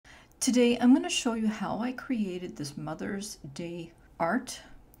Today I'm going to show you how I created this Mother's Day art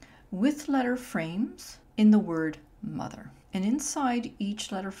with letter frames in the word mother. And inside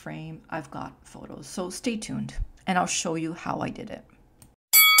each letter frame I've got photos. So stay tuned and I'll show you how I did it.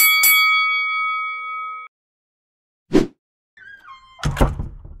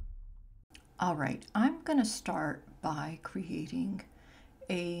 All right, I'm going to start by creating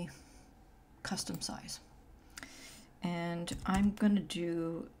a custom size. And I'm going to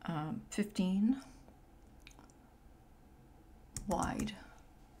do 15 wide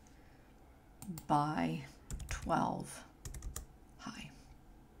by 12 high.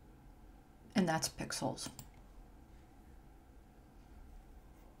 And that's pixels.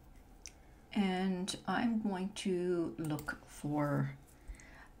 And I'm going to look for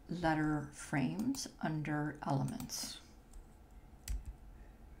letter frames under elements.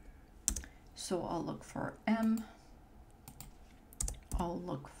 So I'll look for M. I'll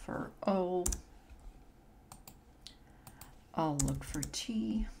look for O, I'll look for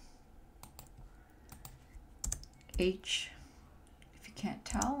T, H, if you can't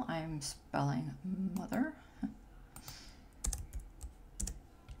tell, I'm spelling mother,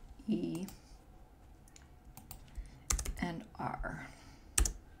 E, and R.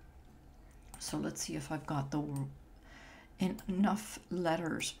 So let's see if I've got enough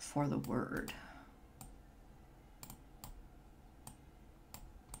letters for the word.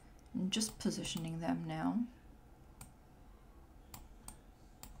 I'm just positioning them now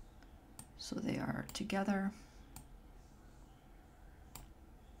so they are together.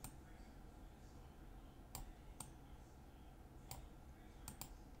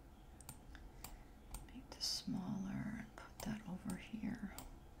 Make this smaller and put that over here.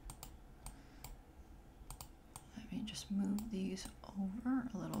 Let me just move these over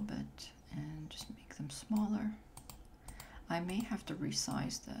a little bit and just make them smaller. I may have to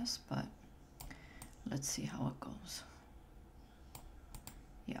resize this, but let's see how it goes.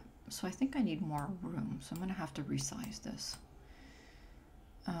 Yeah, so I think I need more room, so I'm going to have to resize this.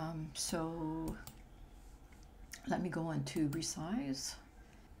 So let me go into resize,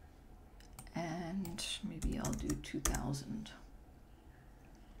 and maybe I'll do 2000.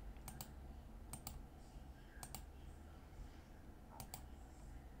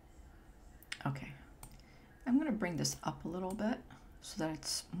 Okay. I'm going to bring this up a little bit so that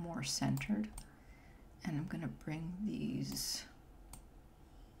it's more centered, and I'm going to bring these,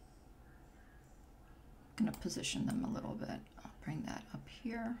 I'm going to position them a little bit. I'll bring that up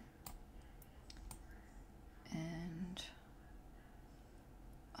here, and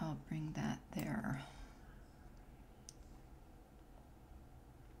I'll bring that there.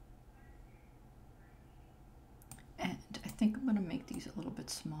 And I think I'm going to make these a little bit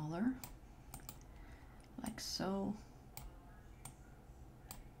smaller. Like so.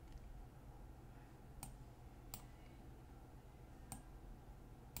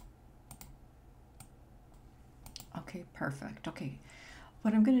 Okay, perfect. Okay,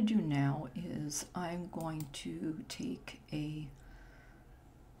 what I'm going to do now is I'm going to take a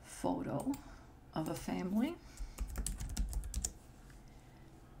photo of a family,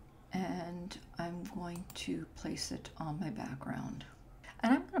 and I'm going to place it on my background.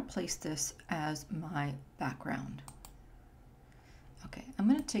 And I'm going to place this as my background. Okay, I'm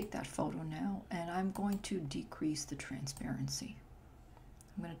going to take that photo now, and I'm going to decrease the transparency.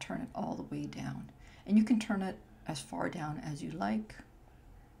 I'm going to turn it all the way down. And you can turn it as far down as you like.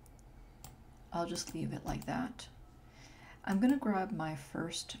 I'll just leave it like that. I'm going to grab my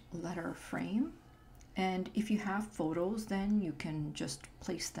first letter frame. And if you have photos, then you can just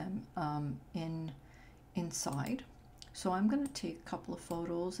place them inside. So I'm going to take a couple of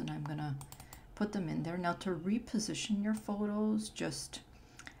photos and I'm going to put them in there. Now to reposition your photos, just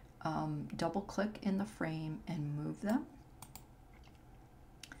double click in the frame and move them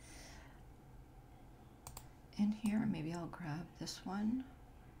in here. Maybe I'll grab this one.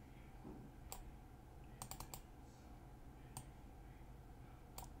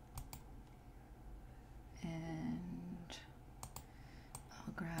 And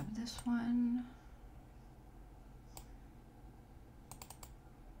I'll grab this one.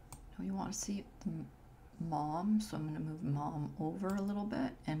 You want to see the mom, so I'm going to move mom over a little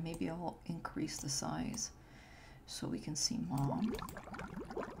bit, and maybe I'll increase the size so we can see mom.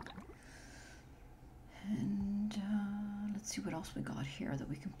 And let's see what else we got here that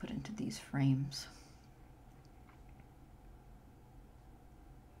we can put into these frames.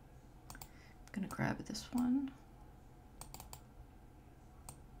 I'm going to grab this one.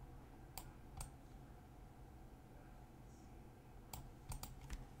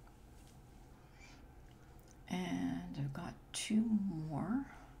 And I've got two more.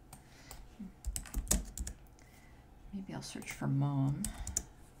 I'll search for mom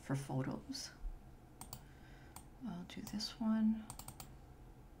for photos. I'll do this one.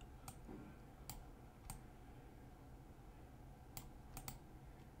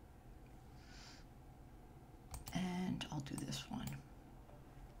 And I'll do this one.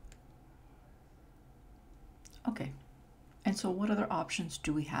 Okay, and so what other options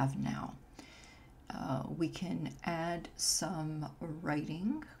do we have now? We can add some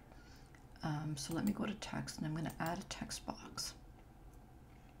writing. So let me go to text, and I'm going to add a text box.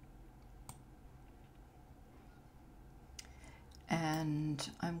 And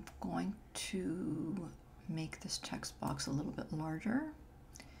I'm going to make this text box a little bit larger,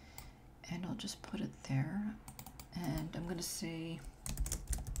 and I'll just put it there. And I'm going to say,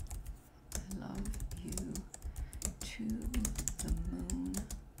 I love you to the moon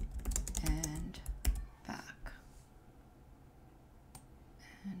and back.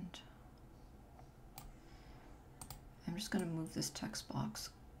 And I'm just going to move this text box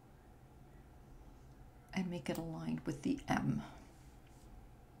and make it aligned with the M.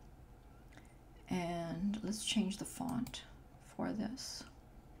 And let's change the font for this.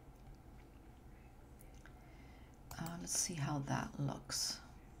 Let's see how that looks.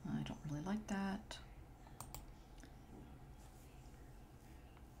 I don't really like that.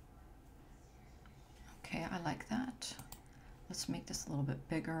 Okay, I like that. Let's make this a little bit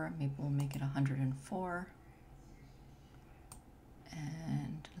bigger. Maybe we'll make it 104.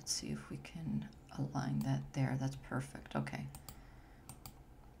 And let's see if we can align that there. That's perfect. Okay.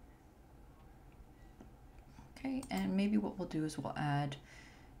 Okay, and maybe what we'll do is we'll add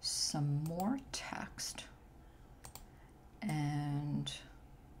some more text, and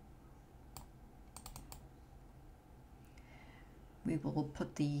we will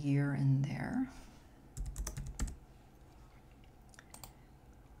put the year in there,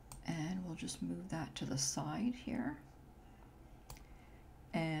 and we'll just move that to the side here.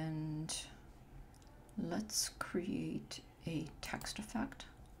 And let's create a text effect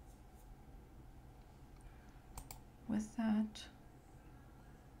with that.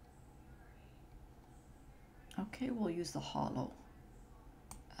 Okay, we'll use the hollow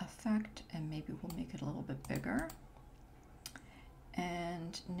effect, and maybe we'll make it a little bit bigger.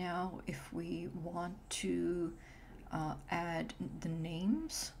 And now if we want to add the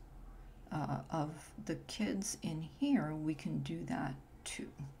names of the kids in here, we can do that too.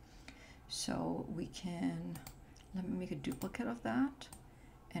 So we can, let me make a duplicate of that,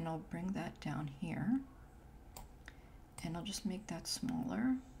 and I'll bring that down here, and I'll just make that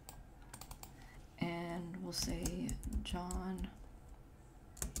smaller, and we'll say John,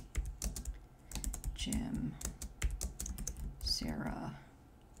 Jim, Sarah,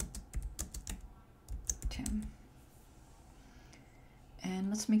 Tim. And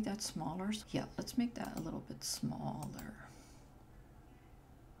let's make that smaller. Yeah, let's make that a little bit smaller.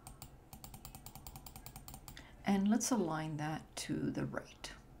 And let's align that to the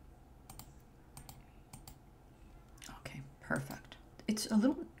right. Okay, perfect. It's a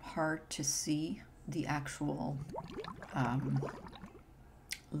little hard to see the actual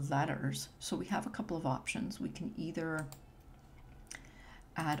letters, so we have a couple of options. We can either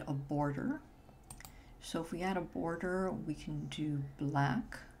add a border. So if we add a border, we can do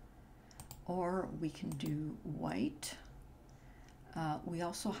black, or we can do white. We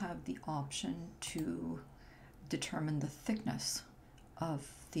also have the option to determine the thickness of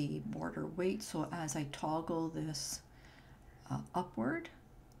the border weight. So as I toggle this upward,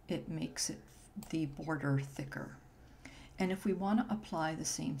 it makes it the border thicker. And if we want to apply the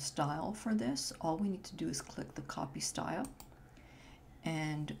same style for this, all we need to do is click the copy style,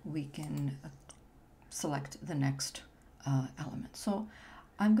 and we can select the next element. So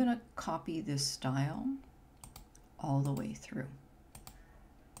I'm going to copy this style all the way through.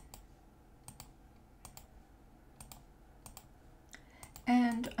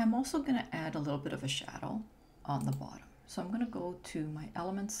 And I'm also going to add a little bit of a shadow on the bottom. So I'm going to go to my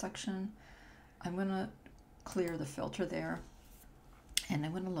elements section. I'm going to clear the filter there, and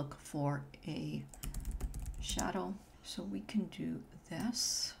I'm going to look for a shadow. So we can do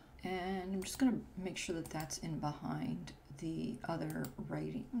this, and I'm just going to make sure that that's in behind the other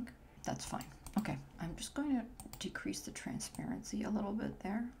writing. That's fine. Okay, I'm just going to decrease the transparency a little bit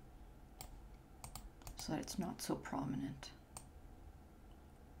there so that it's not so prominent.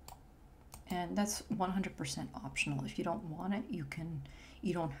 And that's 100% optional. If you don't want it, you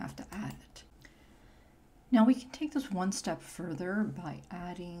don't have to add it. Now we can take this one step further by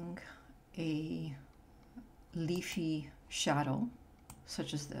adding a leafy shadow,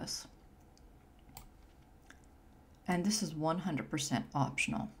 such as this. And this is 100%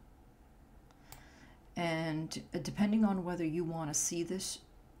 optional. And depending on whether you want to see this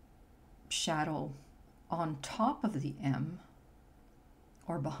shadow on top of the M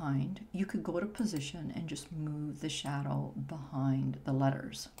or behind, you could go to position and just move the shadow behind the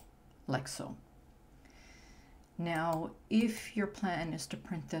letters, like so. Now, if your plan is to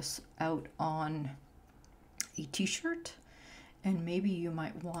print this out on a t-shirt, and maybe you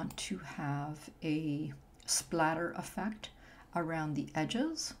might want to have a splatter effect around the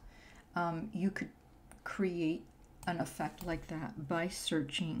edges, you could create an effect like that by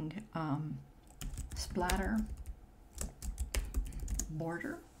searching splatter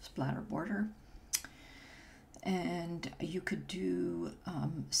border, and you could do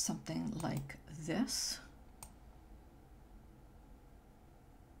something like this.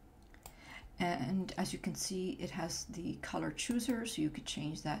 And as you can see, it has the color chooser, so you could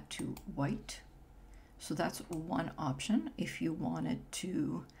change that to white. So that's one option if you wanted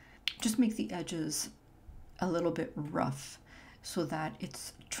to just make the edges a little bit rough so that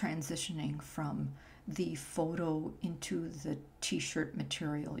it's transitioning from the photo into the t-shirt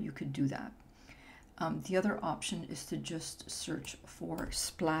material. You could do that. The other option is to just search for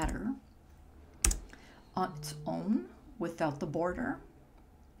splatter on its own without the border,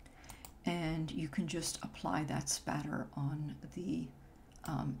 and you can just apply that spatter on the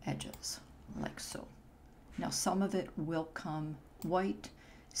edges like so. Now some of it will come white,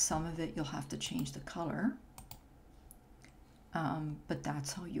 some of it you'll have to change the color, but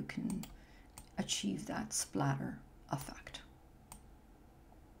that's how you can achieve that splatter effect.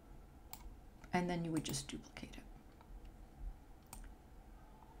 And then you would just duplicate it.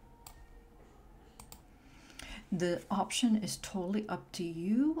 The option is totally up to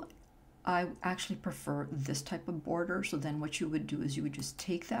you. I actually prefer this type of border, so then what you would do is you would just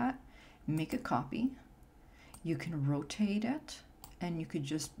take that, make a copy, you can rotate it, and you could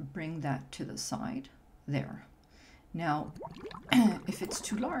just bring that to the side there. Now, if it's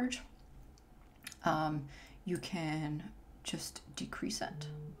too large, you can just decrease it.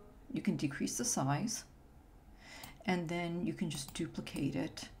 You can decrease the size, and then you can just duplicate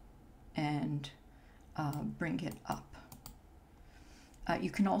it and bring it up. You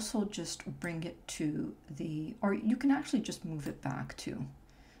can also just bring it to the, or you can actually just move it back too.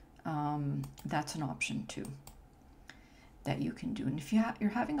 That's an option too that you can do. And if you're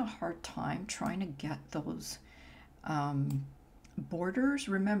having a hard time trying to get those borders,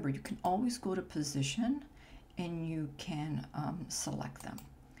 remember you can always go to position and you can select them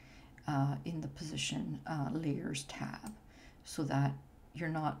in the position layers tab, so that you're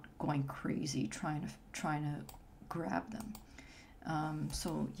not going crazy trying to grab them.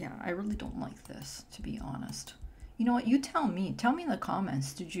 So yeah, I really don't like this, to be honest. You know what, you tell me in the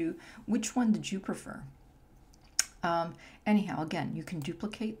comments, which one did you prefer? Anyhow, again, you can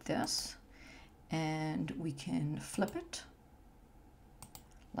duplicate this and we can flip it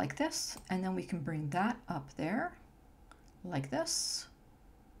like this, and then we can bring that up there like this,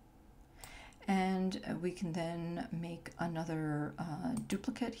 and we can then make another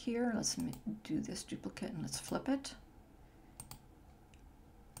duplicate here. Let's do this duplicate and let's flip it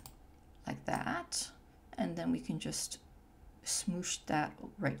like that, and then we can just smoosh that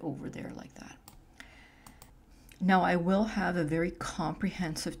right over there like that. Now I will have a very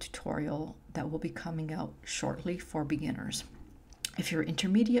comprehensive tutorial that will be coming out shortly for beginners. If you're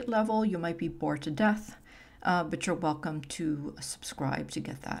intermediate level, you might be bored to death, but you're welcome to subscribe to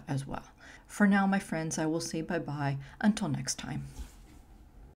get that as well. For now, my friends, I will say bye-bye until next time.